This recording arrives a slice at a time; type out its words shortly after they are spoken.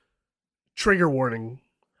Trigger warning.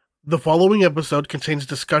 The following episode contains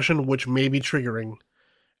discussion which may be triggering.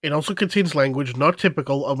 It also contains language not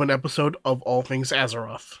typical of an episode of All Things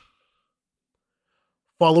Azeroth.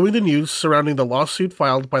 Following the news surrounding the lawsuit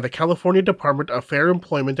filed by the California Department of Fair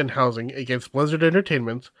Employment and Housing against Blizzard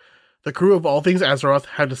Entertainment, the crew of All Things Azeroth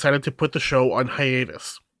have decided to put the show on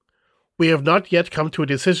hiatus. We have not yet come to a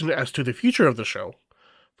decision as to the future of the show.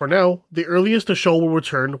 For now, the earliest the show will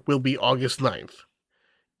return will be August 9th.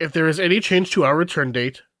 If there is any change to our return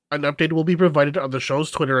date, an update will be provided on the show's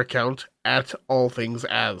Twitter account at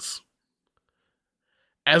AllThingsAs.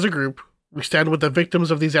 As a group, we stand with the victims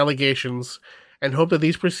of these allegations and hope that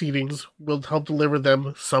these proceedings will help deliver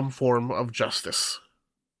them some form of justice.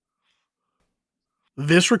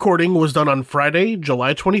 This recording was done on Friday,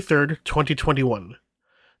 July 23rd, 2021.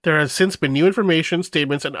 There has since been new information,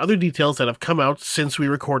 statements, and other details that have come out since we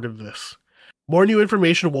recorded this. More new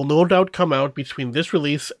information will no doubt come out between this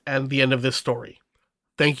release and the end of this story.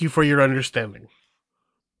 Thank you for your understanding.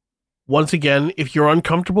 Once again, if you're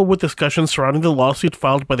uncomfortable with discussions surrounding the lawsuit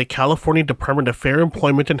filed by the California Department of Fair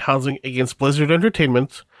Employment and Housing against Blizzard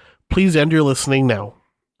Entertainment, please end your listening now.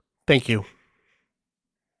 Thank you.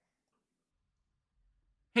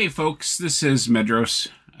 Hey folks, this is Medros.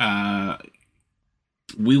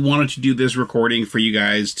 We wanted to do this recording for you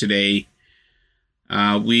guys today.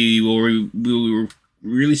 We will be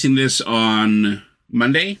releasing this on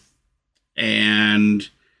Monday, and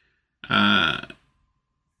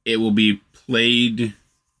it will be played,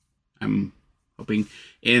 I'm hoping,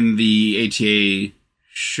 in the ATA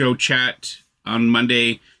show chat on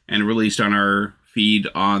Monday and released on our feed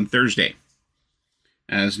on Thursday,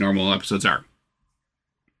 as normal episodes are.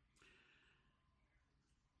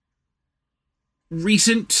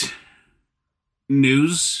 Recent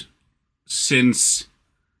news since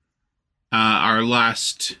our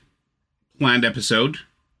last planned episode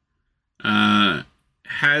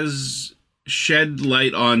has shed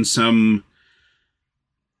light on some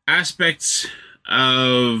aspects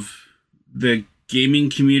of the gaming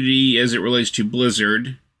community as it relates to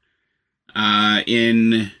Blizzard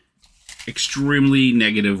in extremely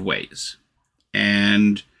negative ways.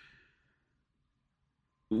 And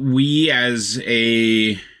we as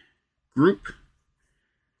a group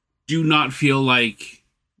do not feel like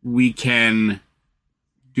we can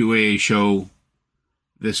do a show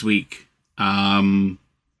this week. In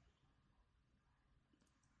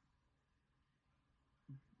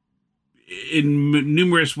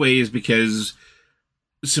numerous ways, because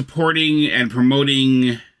supporting and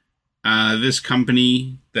promoting this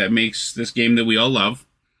company that makes this game that we all love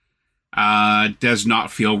does not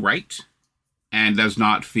feel right and does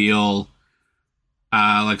not feel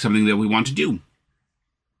like something that we want to do.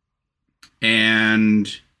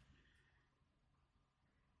 And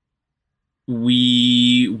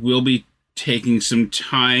we will be taking some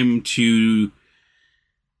time to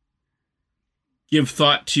give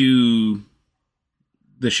thought to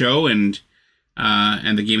the show and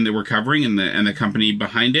the game that we're covering and the company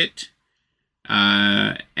behind it,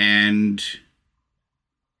 and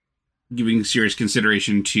giving serious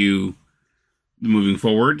consideration to moving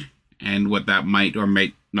forward and what that might or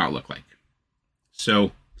might not look like.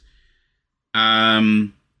 So,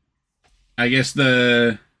 I guess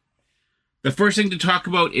the first thing to talk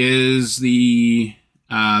about is the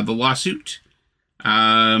lawsuit.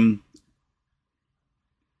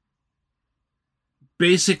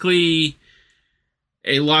 Basically,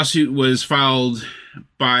 a lawsuit was filed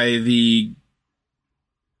by the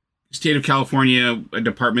state of California, a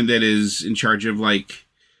department that is in charge of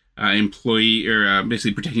employee or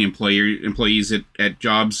basically protecting employees at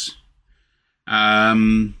jobs,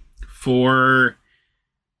 for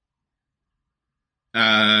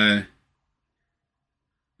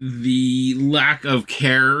the lack of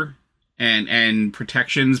care and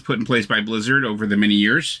protections put in place by Blizzard over the many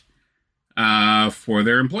years for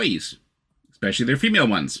their employees, especially their female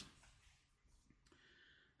ones.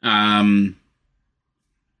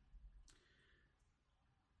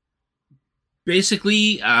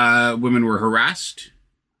 Basically, women were harassed.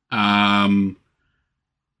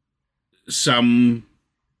 Some,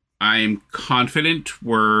 I'm confident,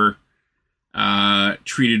 were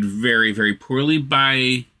treated very, very poorly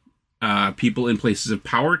by people in places of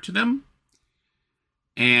power to them.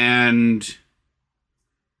 And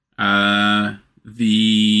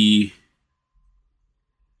the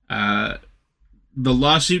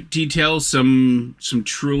lawsuit details some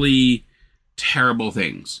truly terrible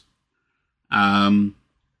things.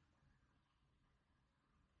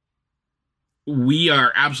 We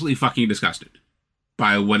are absolutely fucking disgusted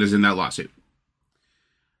by what is in that lawsuit.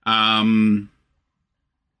 Not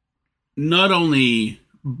only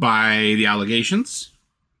by the allegations,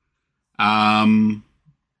 but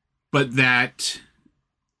that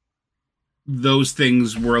those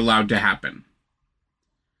things were allowed to happen.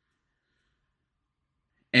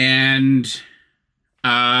 And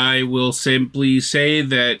I will simply say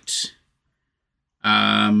that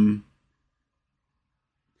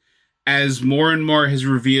as more and more has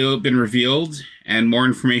been revealed and more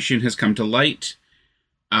information has come to light,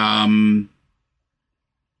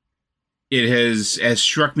 it has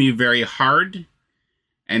struck me very hard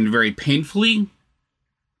and very painfully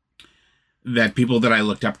that people that I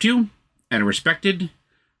looked up to and respected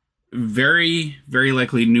very, very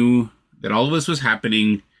likely knew that all of this was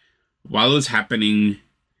happening while it was happening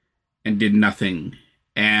and did nothing.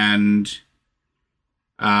 And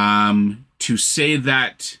to say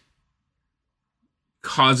that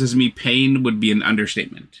causes me pain would be an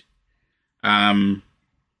understatement. I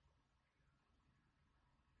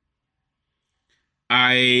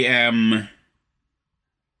am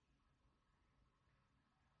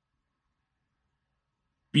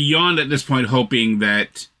beyond at this point hoping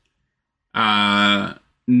that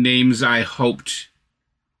names I hoped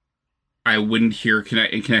I wouldn't hear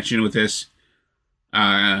in connection with this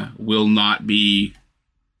will not be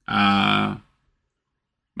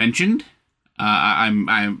mentioned.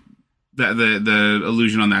 I'm the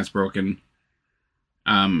illusion on that's broken.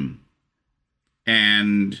 And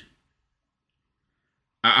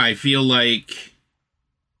I feel like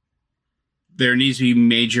there needs to be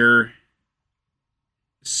major,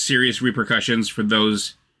 serious repercussions for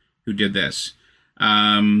those who did this.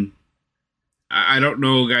 I don't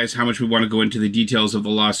know, guys, how much we want to go into the details of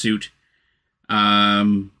the lawsuit.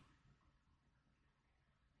 But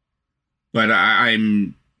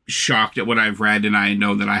I'm shocked at what I've read, and I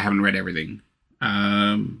know that I haven't read everything.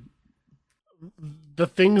 The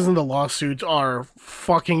things in the lawsuit are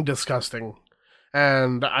fucking disgusting.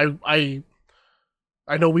 And I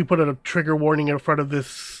know we put a trigger warning in front of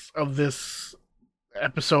this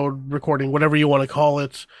episode recording, whatever you want to call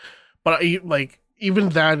it, but even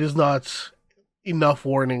that is not enough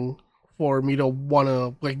warning for me to want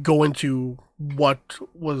to go into what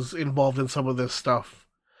was involved in some of this stuff.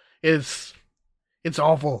 It's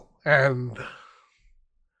awful, and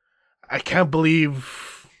I can't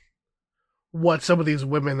believe what some of these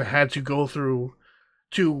women had to go through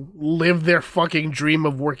to live their fucking dream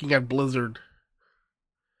of working at Blizzard.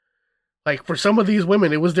 For some of these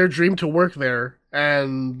women, it was their dream to work there,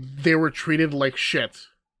 and they were treated like shit.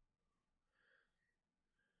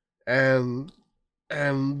 And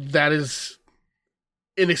that is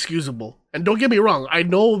inexcusable. And don't get me wrong, I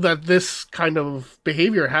know that this kind of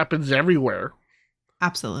behavior happens everywhere.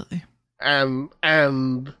 Absolutely. And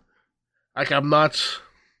I'm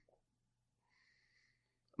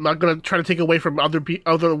not going to try to take away from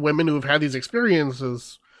other women who have had these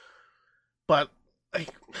experiences, but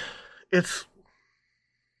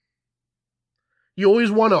you always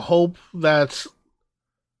want to hope that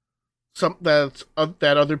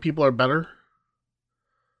other people are better,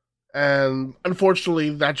 and unfortunately,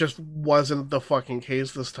 that just wasn't the fucking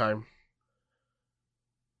case this time.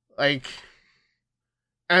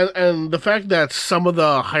 And the fact that some of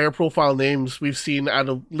the higher profile names we've seen out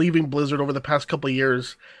of leaving Blizzard over the past couple of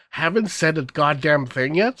years haven't said a goddamn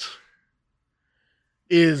thing yet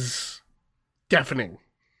is deafening.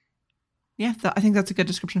 Yeah, I think that's a good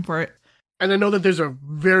description for it. And I know that there's a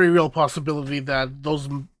very real possibility that those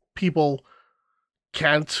people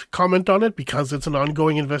can't comment on it because it's an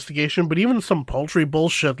ongoing investigation, but even some paltry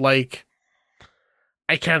bullshit like,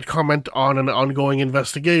 I can't comment on an ongoing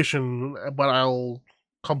investigation, but I'll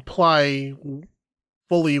comply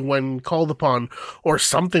fully when called upon, or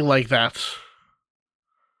something like that.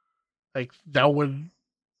 That would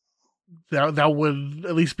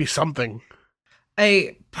at least be something.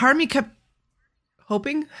 Part of me kept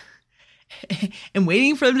hoping and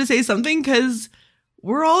waiting for them to say something, because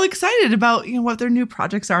we're all excited about what their new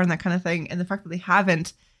projects are and that kind of thing, and the fact that they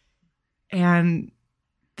haven't, and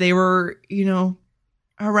they were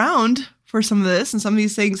around for some of this, and some of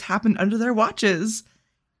these things happened under their watches.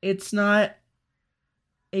 It's not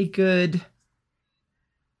a good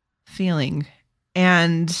feeling.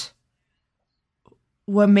 And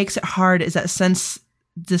what makes it hard is that since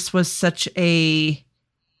this was such a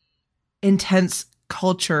intense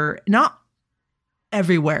culture, not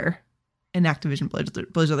everywhere in Activision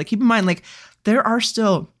Blizzard, keep in mind, there are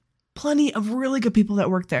still plenty of really good people that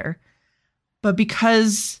work there. But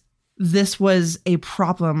because this was a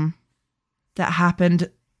problem that happened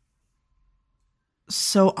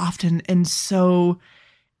so often and so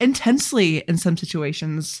intensely in some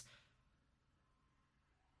situations,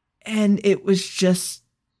 and it was just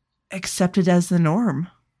accepted as the norm,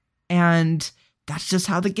 And that's just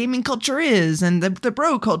how the gaming culture is, and the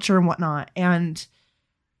bro culture and whatnot. And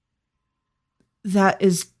that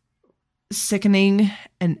is sickening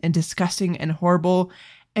and disgusting and horrible.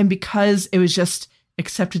 And because it was just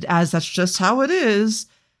accepted as that's just how it is,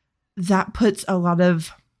 that puts a lot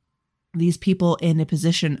of these people in a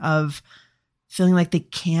position of feeling like they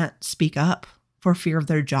can't speak up for fear of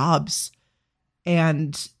their jobs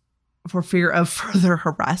and for fear of further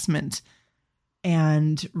harassment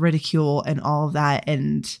and ridicule and all of that,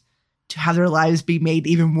 and to have their lives be made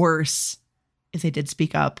even worse if they did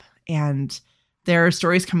speak up. And there are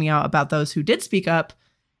stories coming out about those who did speak up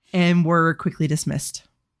and were quickly dismissed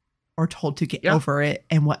or told to get over it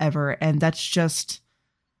and whatever. And that's just,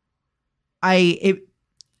 when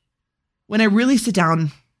I really sit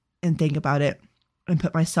down and think about it and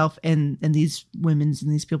put myself in these women's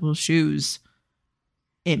and these people's shoes,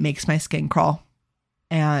 it makes my skin crawl.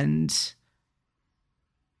 And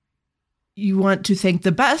you want to think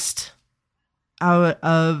the best out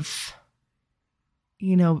of,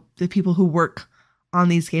 you know, the people who work on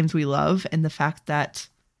these games we love, and the fact that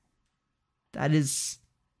that is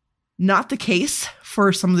not the case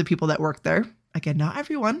for some of the people that work there. Again, not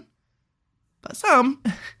everyone, but some,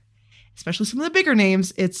 especially some of the bigger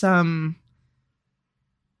names. It's hard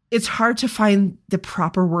to find the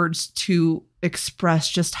proper words to express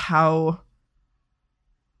just how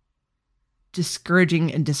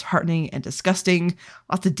discouraging and disheartening and disgusting,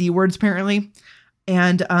 lots of D words apparently,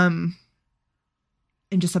 and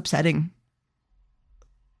just upsetting.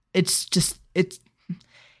 It's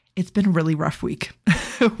been a really rough week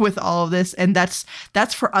with all of this, and that's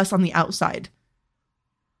for us on the outside,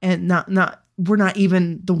 and not we're not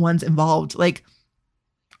even the ones involved. Like,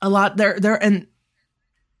 a lot there and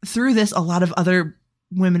through this, a lot of other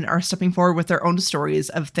women are stepping forward with their own stories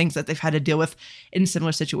of things that they've had to deal with in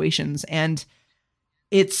similar situations. And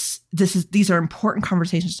these are important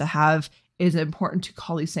conversations to have. It is important to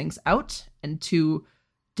call these things out and to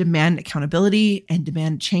demand accountability and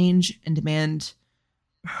demand change and demand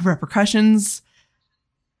repercussions.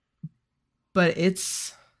 But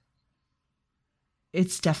it's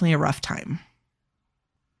definitely a rough time.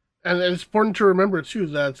 And it's important to remember too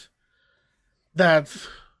that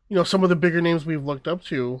you know, some of the bigger names we've looked up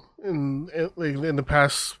to in the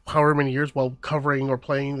past however many years while covering or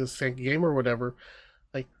playing this same game or whatever,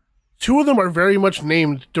 like, two of them are very much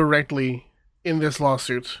named directly in this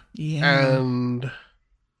lawsuit. Yeah. And,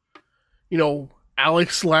 you know,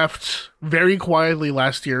 Alex left very quietly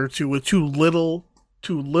last year with too little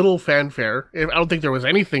fanfare. I don't think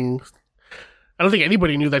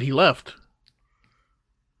anybody knew that he left.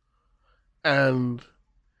 And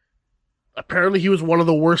apparently he was one of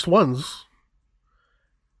the worst ones.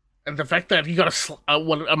 And the fact that he got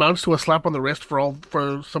what amounts to a slap on the wrist for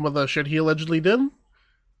some of the shit he allegedly did,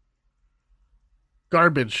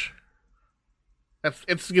 garbage.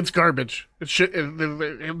 It's garbage. It should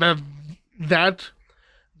that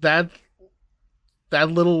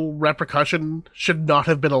little repercussion should not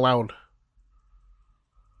have been allowed.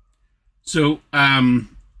 So,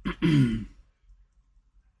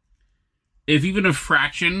 if even a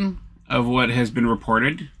fraction of what has been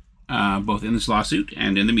reported, both in this lawsuit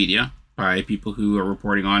and in the media, by people who are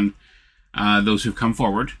reporting on those who've come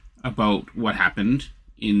forward about what happened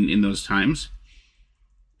in those times,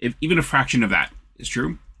 if even a fraction of that is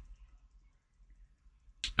true,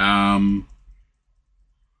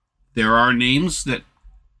 there are names that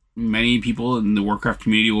many people in the Warcraft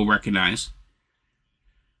community will recognize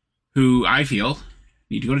who I feel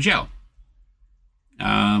need to go to jail.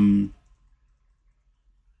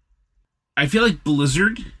 I feel like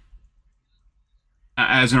Blizzard,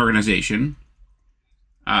 as an organization,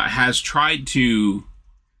 has tried to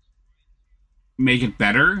make it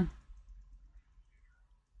better,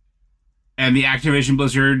 and the Activision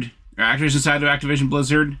side of Activision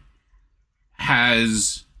Blizzard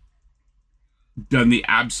has done the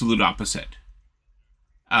absolute opposite.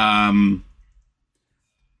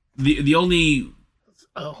 The only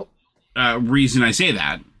reason I say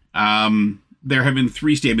that, there have been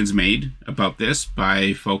 3 statements made about this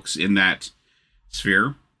by folks in that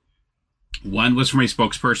sphere. One was from a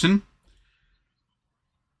spokesperson,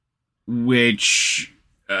 which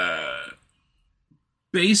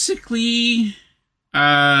basically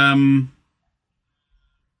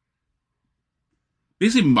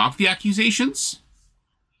mocked the accusations.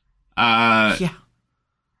 Yeah.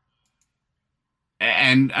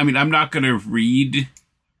 And I mean, I'm not going to read,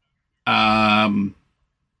 and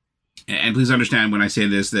please understand when I say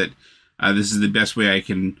this that this is the best way I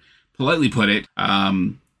can politely put it.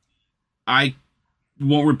 I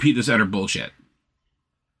won't repeat this utter bullshit.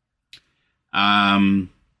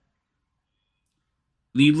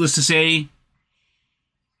 needless to say,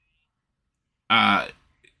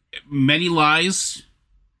 many lies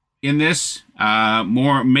in this,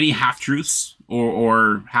 many half-truths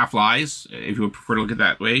or half-lies, if you would prefer to look at it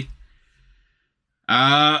that way.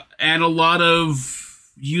 And a lot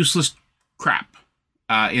of useless crap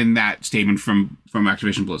in that statement from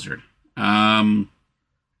Activision Blizzard. The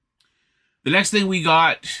next thing we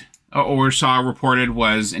got or saw reported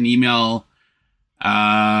was an email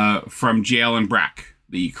from J. Allen Brack,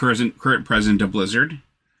 the current president of Blizzard,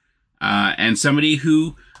 and somebody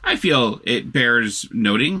who I feel it bears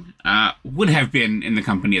noting would have been in the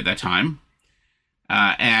company at that time,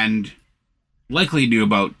 and likely knew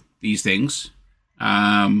about these things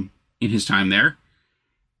in his time there.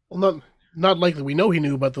 Well, not likely. We know he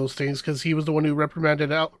knew about those things because he was the one who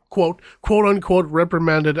reprimanded, quote unquote,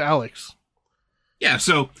 reprimanded Alex. Yeah,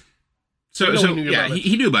 so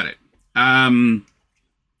he knew about it.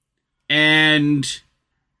 And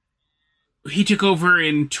he took over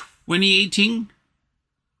in 2018.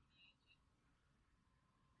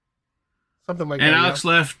 Something like that. And Alex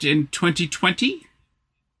left in 2020.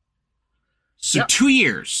 So 2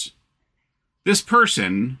 years. This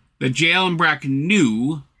person that J. Allen Brack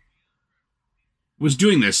knew was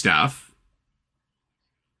doing this stuff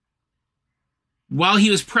while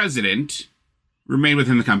he was president, remained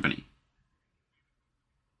within the company.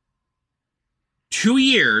 2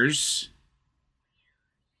 years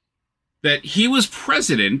that he was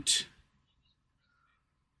president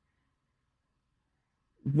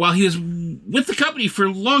while he was with the company for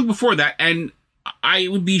long before that, and I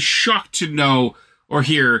would be shocked to know or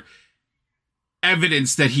hear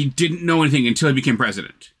evidence that he didn't know anything until he became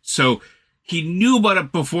president. So he knew about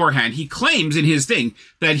it beforehand. He claims in his thing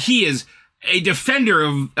that he is a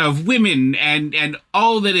defender of women and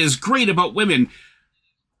all that is great about women.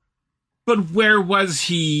 But where was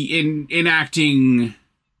he in acting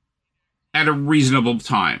at a reasonable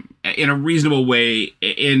time, in a reasonable way,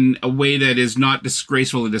 in a way that is not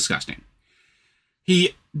disgraceful and disgusting?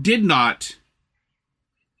 He did not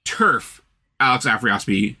turf Alex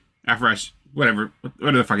Afrasiabi, whatever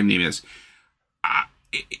the fucking name is.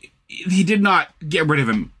 He did not get rid of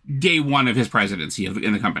him day one of his presidency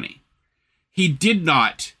in the company. He did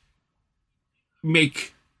not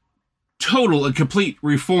make total and complete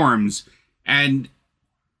reforms and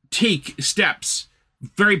take steps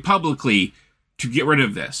very publicly to get rid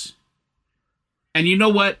of this. And you know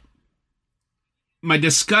what? My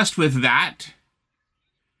disgust with that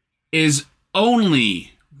is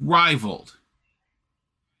only rivaled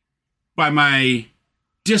by my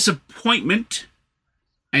disappointment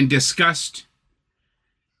and disgust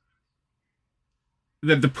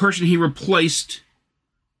that the person he replaced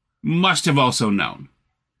must have also known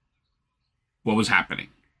what was happening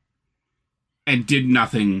and did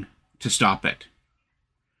nothing to stop it.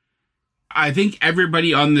 I think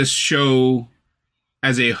everybody on this show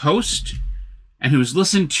as a host and who's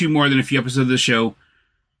listened to more than a few episodes of the show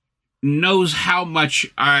knows how much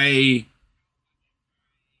I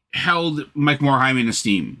held Mike Morhaime in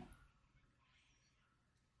esteem.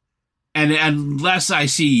 And unless I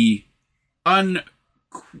see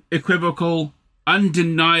unequivocal,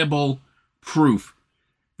 undeniable proof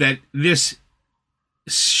that this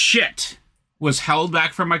shit was held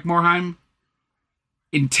back from Mike Morhaime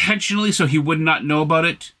intentionally so he would not know about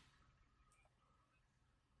it,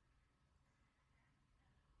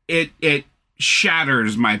 it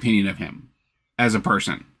shatters my opinion of him as a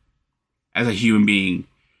person, as a human being,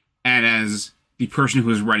 and as the person who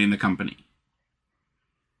is running the company.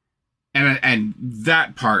 And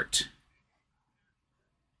that part,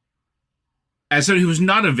 as somebody who's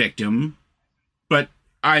not a victim, but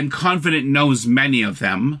I'm confident knows many of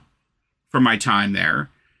them from my time there,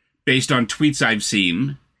 based on tweets I've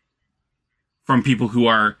seen from people who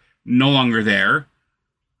are no longer there,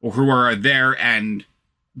 or who are there and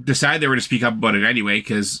decide they were to speak up about it anyway,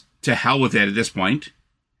 because to hell with it at this point.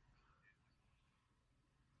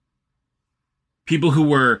 People who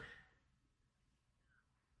were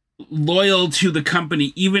loyal to the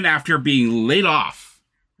company even after being laid off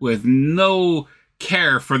with no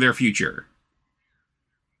care for their future,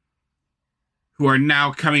 who are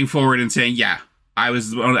now coming forward and saying, yeah, I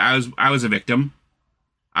was a victim.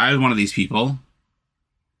 I was one of these people.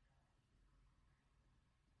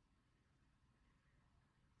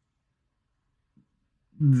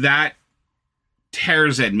 That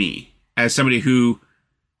tears at me as somebody who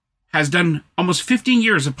has done almost 15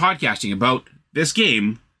 years of podcasting about this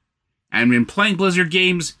game and been playing Blizzard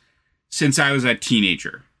games since I was a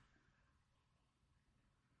teenager.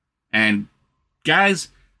 And guys,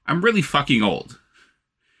 I'm really fucking old.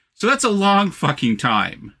 So that's a long fucking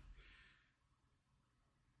time.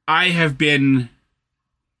 I have been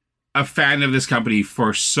a fan of this company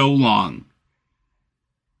for so long.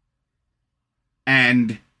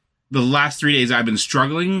 And the last 3 days I've been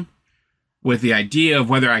struggling with the idea of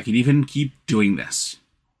whether I can even keep doing this.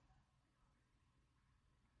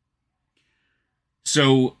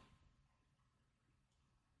 So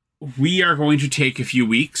we are going to take a few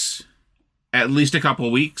weeks, at least a couple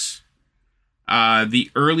of weeks. The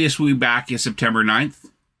earliest we'll be back is September 9th.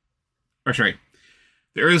 Or sorry,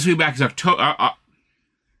 the earliest we'll be back is October. Wow,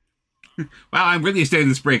 I'm really extending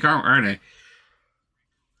this break, aren't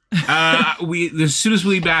I? The soonest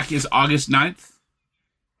we'll be back is August 9th.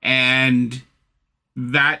 And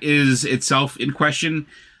that is itself in question.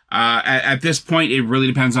 At this point, it really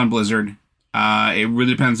depends on Blizzard. It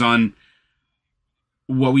really depends on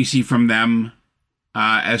what we see from them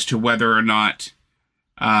as to whether or not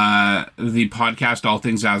the podcast All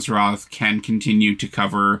Things Azeroth can continue to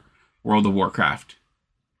cover World of Warcraft.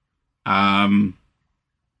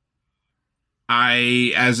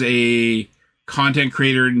 I, as a content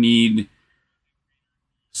creator, need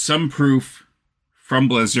some proof from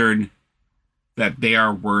Blizzard that they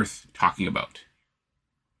are worth talking about.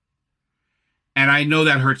 And I know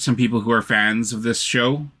that hurts some people who are fans of this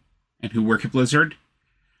show and who work at Blizzard.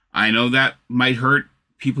 I know that might hurt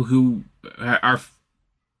people who are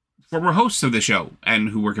former hosts of the show and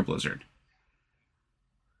who work at Blizzard.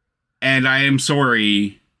 And I am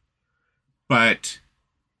sorry, but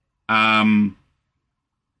I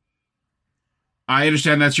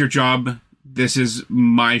understand that's your job. This is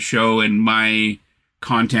my show and my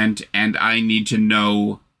content, and I need to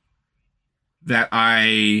know that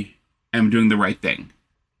I am doing the right thing.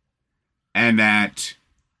 And that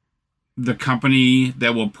the company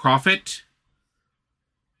that will profit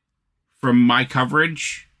from my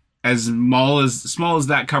coverage, as small as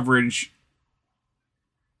that coverage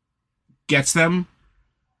gets them,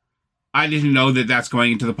 I need to know that that's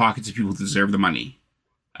going into the pockets of people who deserve the money.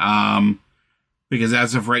 Because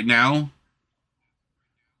as of right now,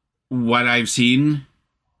 what I've seen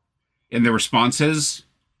in the responses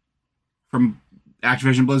from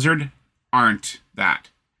Activision Blizzard aren't that.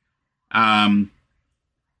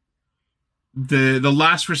 The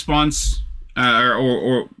last response,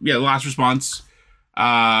 the last response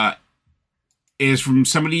is from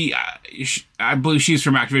somebody. I believe she's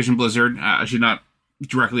from Activision Blizzard. She's not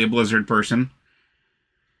directly a Blizzard person,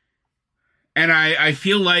 and I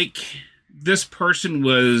feel like this person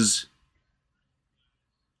was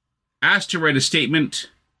asked to write a statement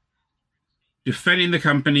defending the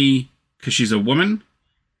company because she's a woman,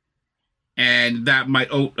 and that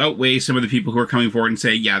might outweigh some of the people who are coming forward and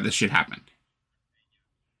say, yeah, this shit happened.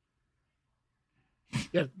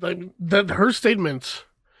 Yeah, that her statement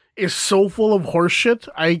is so full of horseshit.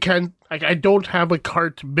 I don't have a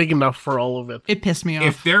cart big enough for all of it. It pissed me off.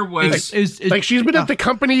 If there was... she's been at the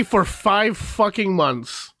company for 5 fucking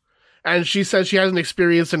months, and she says she hasn't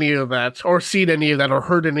experienced any of that, or seen any of that, or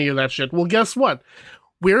heard any of that shit. Well, guess what?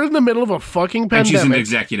 We're in the middle of a fucking pandemic. And she's an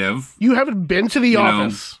executive. You haven't been to the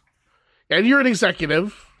office. And you're an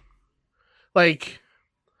executive.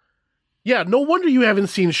 Yeah, no wonder you haven't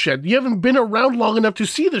seen shit. You haven't been around long enough to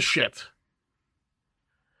see the shit.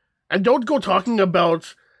 And don't go talking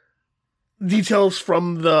about details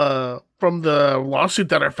from the lawsuit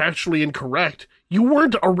that are factually incorrect. You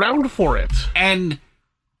weren't around for it. And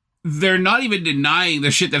they're not even denying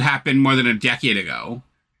the shit that happened more than a decade ago.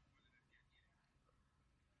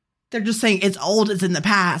 They're just saying it's old, it's in the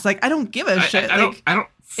past. I don't give a shit. I don't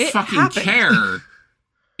fucking care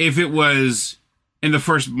if it was in the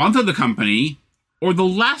first month of the company or the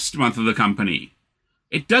last month of the company.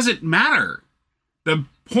 It doesn't matter. The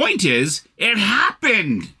point is, it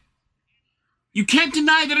happened. You can't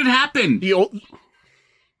deny that it happened.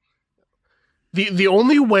 The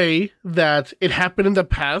only way that it happened in the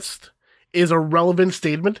past is a relevant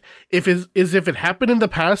statement if it happened in the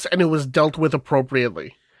past and it was dealt with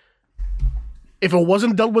appropriately. If it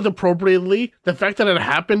wasn't dealt with appropriately, the fact that it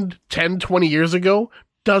happened 10, 20 years ago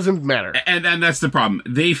doesn't matter. And that's the problem.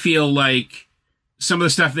 They feel like some of the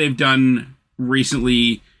stuff they've done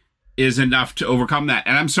recently is enough to overcome that.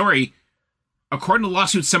 And I'm sorry, according to the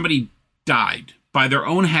lawsuit, somebody died by their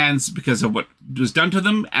own hands because of what was done to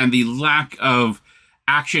them and the lack of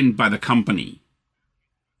action by the company.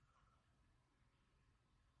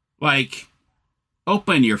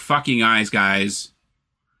 Open your fucking eyes, guys.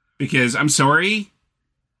 Because, I'm sorry,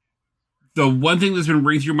 the one thing that's been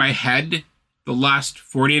ringing through my head the last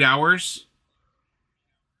 48 hours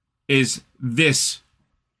is this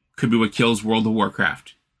could be what kills World of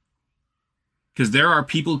Warcraft. Because there are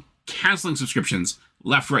people canceling subscriptions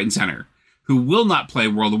left, right, and center. who will not play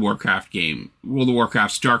World of Warcraft,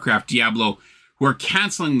 StarCraft, Diablo, who are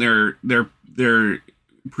canceling their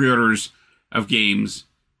pre-orders of games,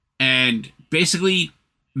 and basically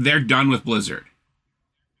they're done with Blizzard.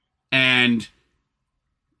 And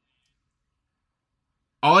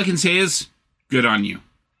all I can say is, good on you.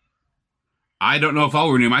 I don't know if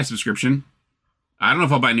I'll renew my subscription. I don't know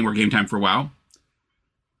if I'll buy any more Game Time for a while.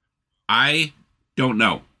 I don't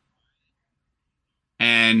know.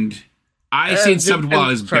 And I stayed subbed while I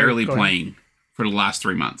was barely playing for the last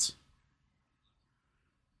 3 months.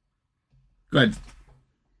 Go ahead.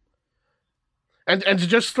 And to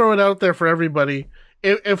just throw it out there for everybody,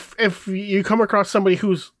 if you come across somebody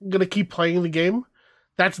who's gonna keep playing the game,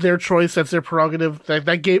 that's their choice, that's their prerogative.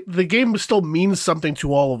 The game still means something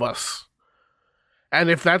to all of us. And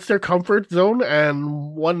if that's their comfort zone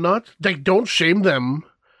and whatnot, don't shame them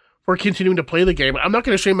for continuing to play the game. I'm not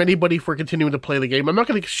going to shame anybody for continuing to play the game. I'm not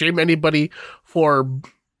going to shame anybody for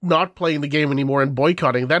not playing the game anymore and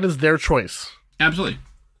boycotting. That is their choice. Absolutely.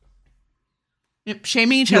 Yep,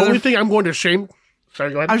 shaming each other. The only thing I'm going to shame...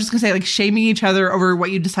 Sorry, go ahead. I was just going to say, like, shaming each other over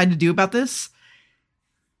what you decide to do about this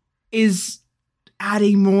is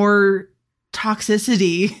adding more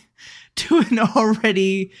toxicity to an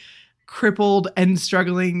already crippled and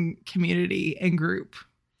struggling community and group.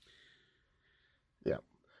 Yeah.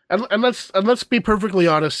 And let's be perfectly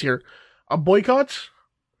honest here. A boycott,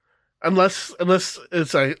 unless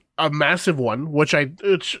it's a massive one, which I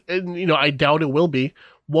doubt it will be,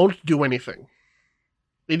 won't do anything.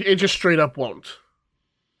 It just straight up won't.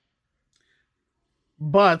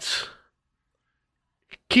 But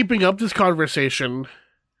keeping up this conversation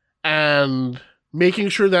and making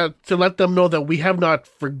sure that to let them know that we have not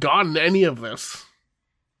forgotten any of this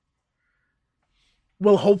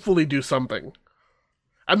will hopefully do something.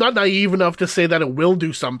 I'm not naive enough to say that it will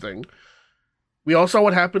do something. We all saw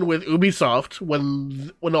what happened with Ubisoft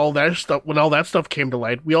when all that stuff came to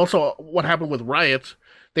light. We also saw what happened with Riot.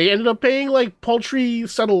 They ended up paying like paltry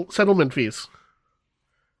settlement fees.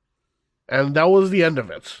 And that was the end of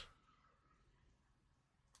it.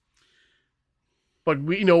 But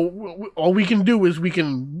all we can do is we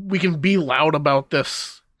can be loud about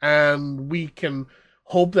this, and we can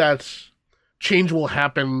hope that change will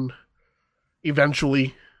happen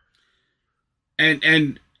eventually. But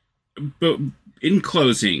in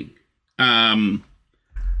closing, in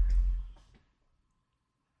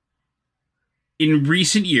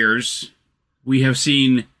recent years, we have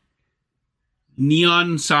seen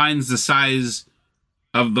neon signs the size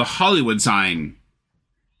of the Hollywood sign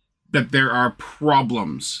that there are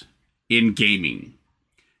problems in gaming.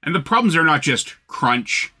 And the problems are not just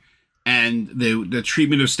crunch and the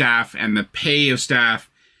treatment of staff and the pay of staff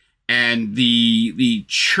and the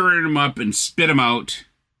churn them up and spit them out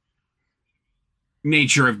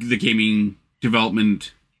nature of the gaming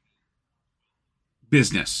development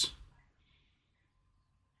business.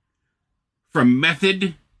 From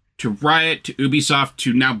Method to Riot to Ubisoft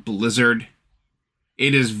to now Blizzard,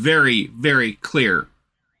 it is very, very clear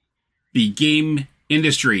the game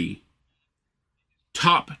industry,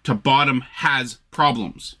 top to bottom, has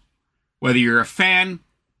problems. Whether you're a fan,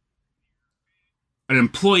 an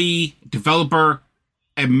employee, developer,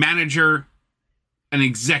 a manager, an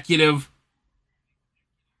executive,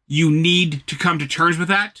 you need to come to terms with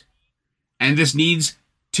that, and this needs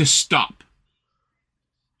to stop.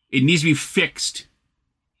 It needs to be fixed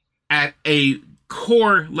at a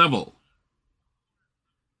core level.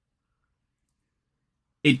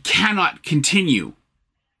 It cannot continue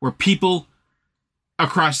where people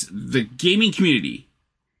across the gaming community,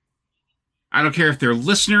 I don't care if they're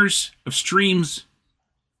listeners of streams,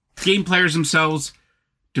 game players themselves,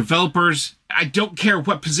 developers, I don't care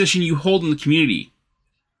what position you hold in the community.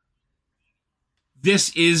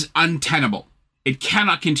 This is untenable. It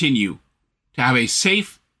cannot continue to have a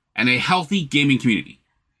safe and a healthy gaming community.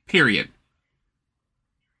 Period.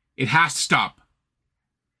 It has to stop.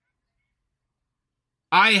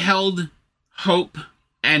 I held hope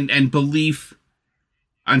and belief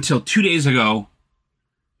until 2 days ago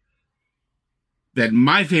that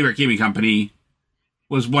my favorite gaming company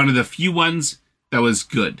was one of the few ones that was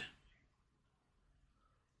good.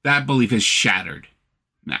 That belief is shattered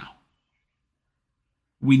now.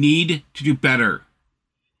 We need to do better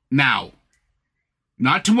now.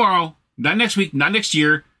 Not tomorrow, not next week, not next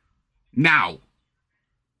year. Now.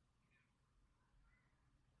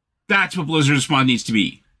 That's what Blizzard's response needs to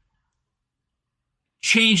be.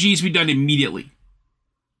 Change needs to be done immediately.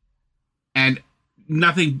 And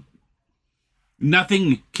nothing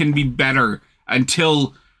can be better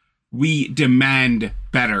until we demand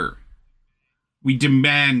better. We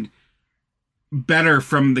demand better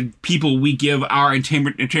from the people we give our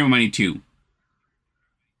entertainment money to.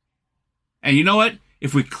 And you know what?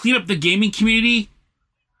 If we clean up the gaming community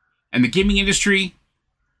and the gaming industry,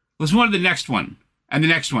 let's move on to the next one and the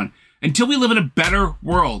next one. Until we live in a better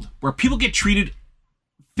world where people get treated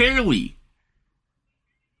fairly.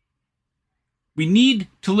 We need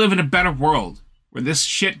to live in a better world where this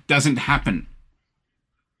shit doesn't happen.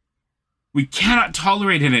 We cannot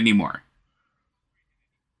tolerate it anymore.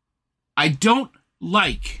 I don't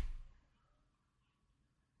like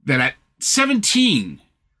that at 17,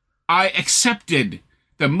 I accepted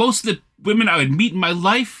that most of the women I would meet in my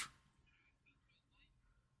life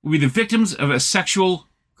would be the victims of a sexual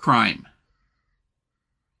crime.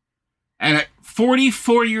 And at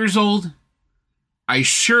 44 years old, I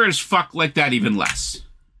sure as fuck like that even less.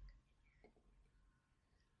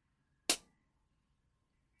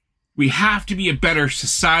 We have to be a better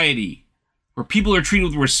society where people are treated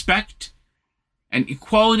with respect and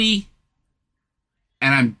equality.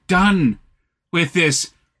 And I'm done with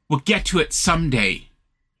this. We'll get to it someday.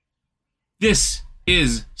 This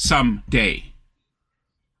is someday.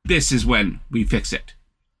 This is when we fix it.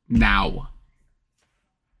 Now.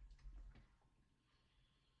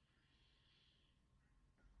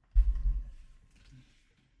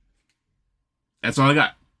 That's all I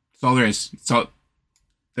got. That's all there is.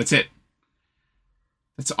 That's it.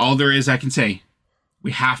 That's all there is I can say.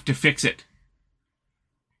 We have to fix it.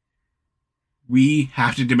 We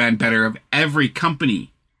have to demand better of every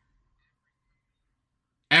company.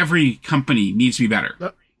 Every company needs to be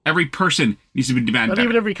better. Every person needs to be demanded better.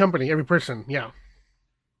 Not even every company, every person, yeah.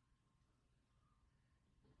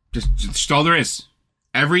 Just all there is.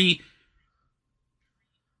 Every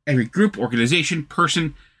group, organization,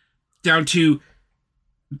 person, down to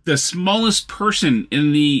the smallest person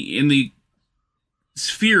in the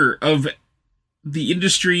sphere of the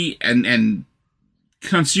industry and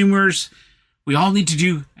consumers, we all need to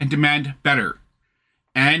do and demand better.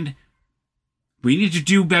 And we need to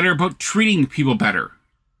do better about treating people better.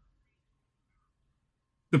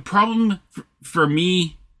 The problem for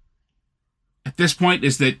me at this point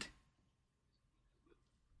is that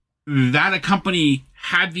a company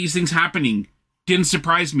had these things happening didn't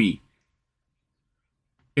surprise me.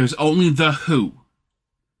 It was only The Who.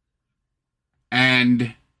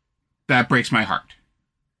 And that breaks my heart.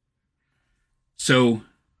 So,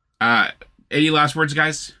 any last words,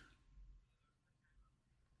 guys?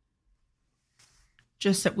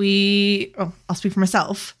 Just that I'll speak for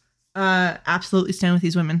myself. Absolutely stand with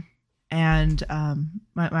these women. And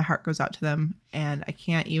my heart goes out to them. And I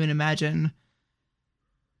can't even imagine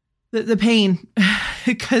the pain.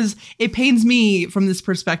 Because it pains me from this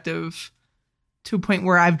perspective to a point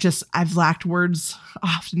where I've lacked words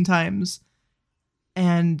oftentimes.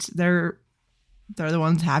 And they're the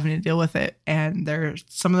ones having to deal with it. And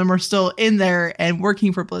some of them are still in there and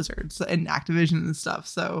working for Blizzard and Activision and stuff.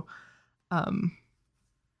 So,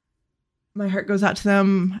 my heart goes out to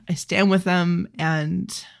them. I stand with them,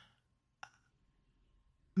 and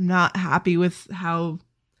I'm not happy with how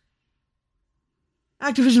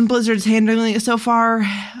Activision Blizzard's handling it so far,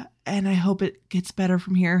 and I hope it gets better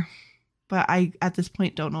from here. But I, at this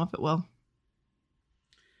point, don't know if it will.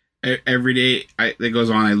 Every day that goes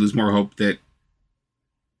on, I lose more hope that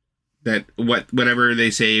whatever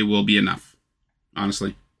they say will be enough.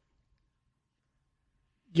 Honestly.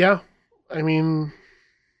 Yeah, I mean,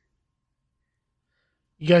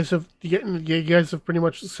 you guys have pretty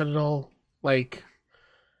much said it all. Like,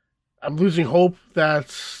 I'm losing hope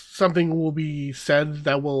that something will be said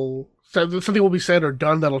or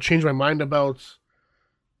done that'll change my mind about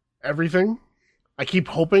everything. I keep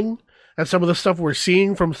hoping that some of the stuff we're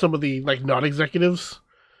seeing from some of the non-executives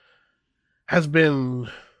has been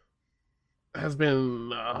what's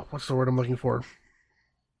the word I'm looking for?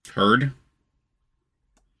 Heard,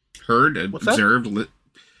 observed,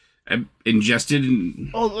 ingested.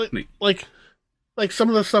 Like some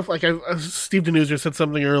of the stuff, Steve Denuser said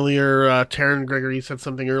something earlier, Taryn Gregory said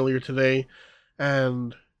something earlier today,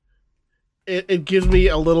 and it gives me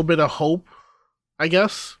a little bit of hope, I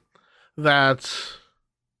guess, that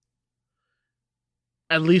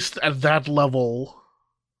at least at that level,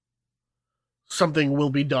 something will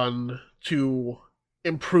be done to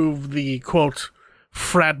improve the, quote,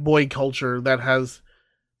 frat boy culture that has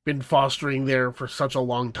been festering there for such a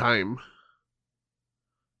long time.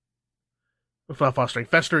 And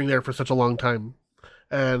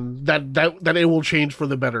that it will change for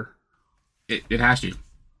the better. It has to.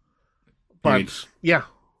 But, yeah.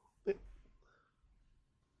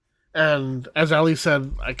 And as Ali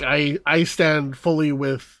said, I stand fully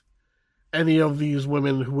with any of these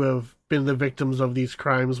women who have been the victims of these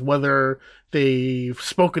crimes, whether they've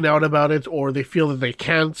spoken out about it or they feel that they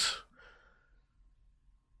can't.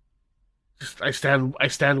 Just, I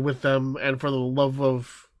stand with them, and for the love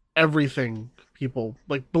of everything, people,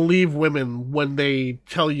 like, believe women when they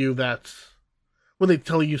tell you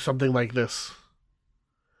something like this.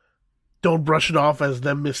 Don't brush it off as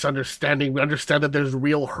them misunderstanding. We understand that there's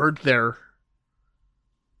real hurt there.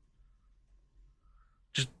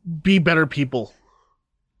 Just be better people.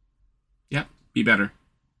 Yep, be better.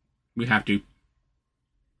 We have to.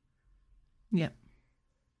 Yep.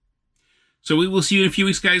 So we will see you in a few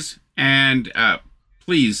weeks, guys. And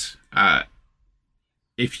please,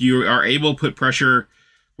 if you are able, put pressure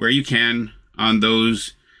where you can on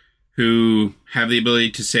those who have the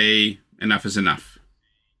ability to say enough is enough.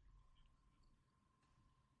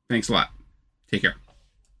 Thanks a lot. Take care.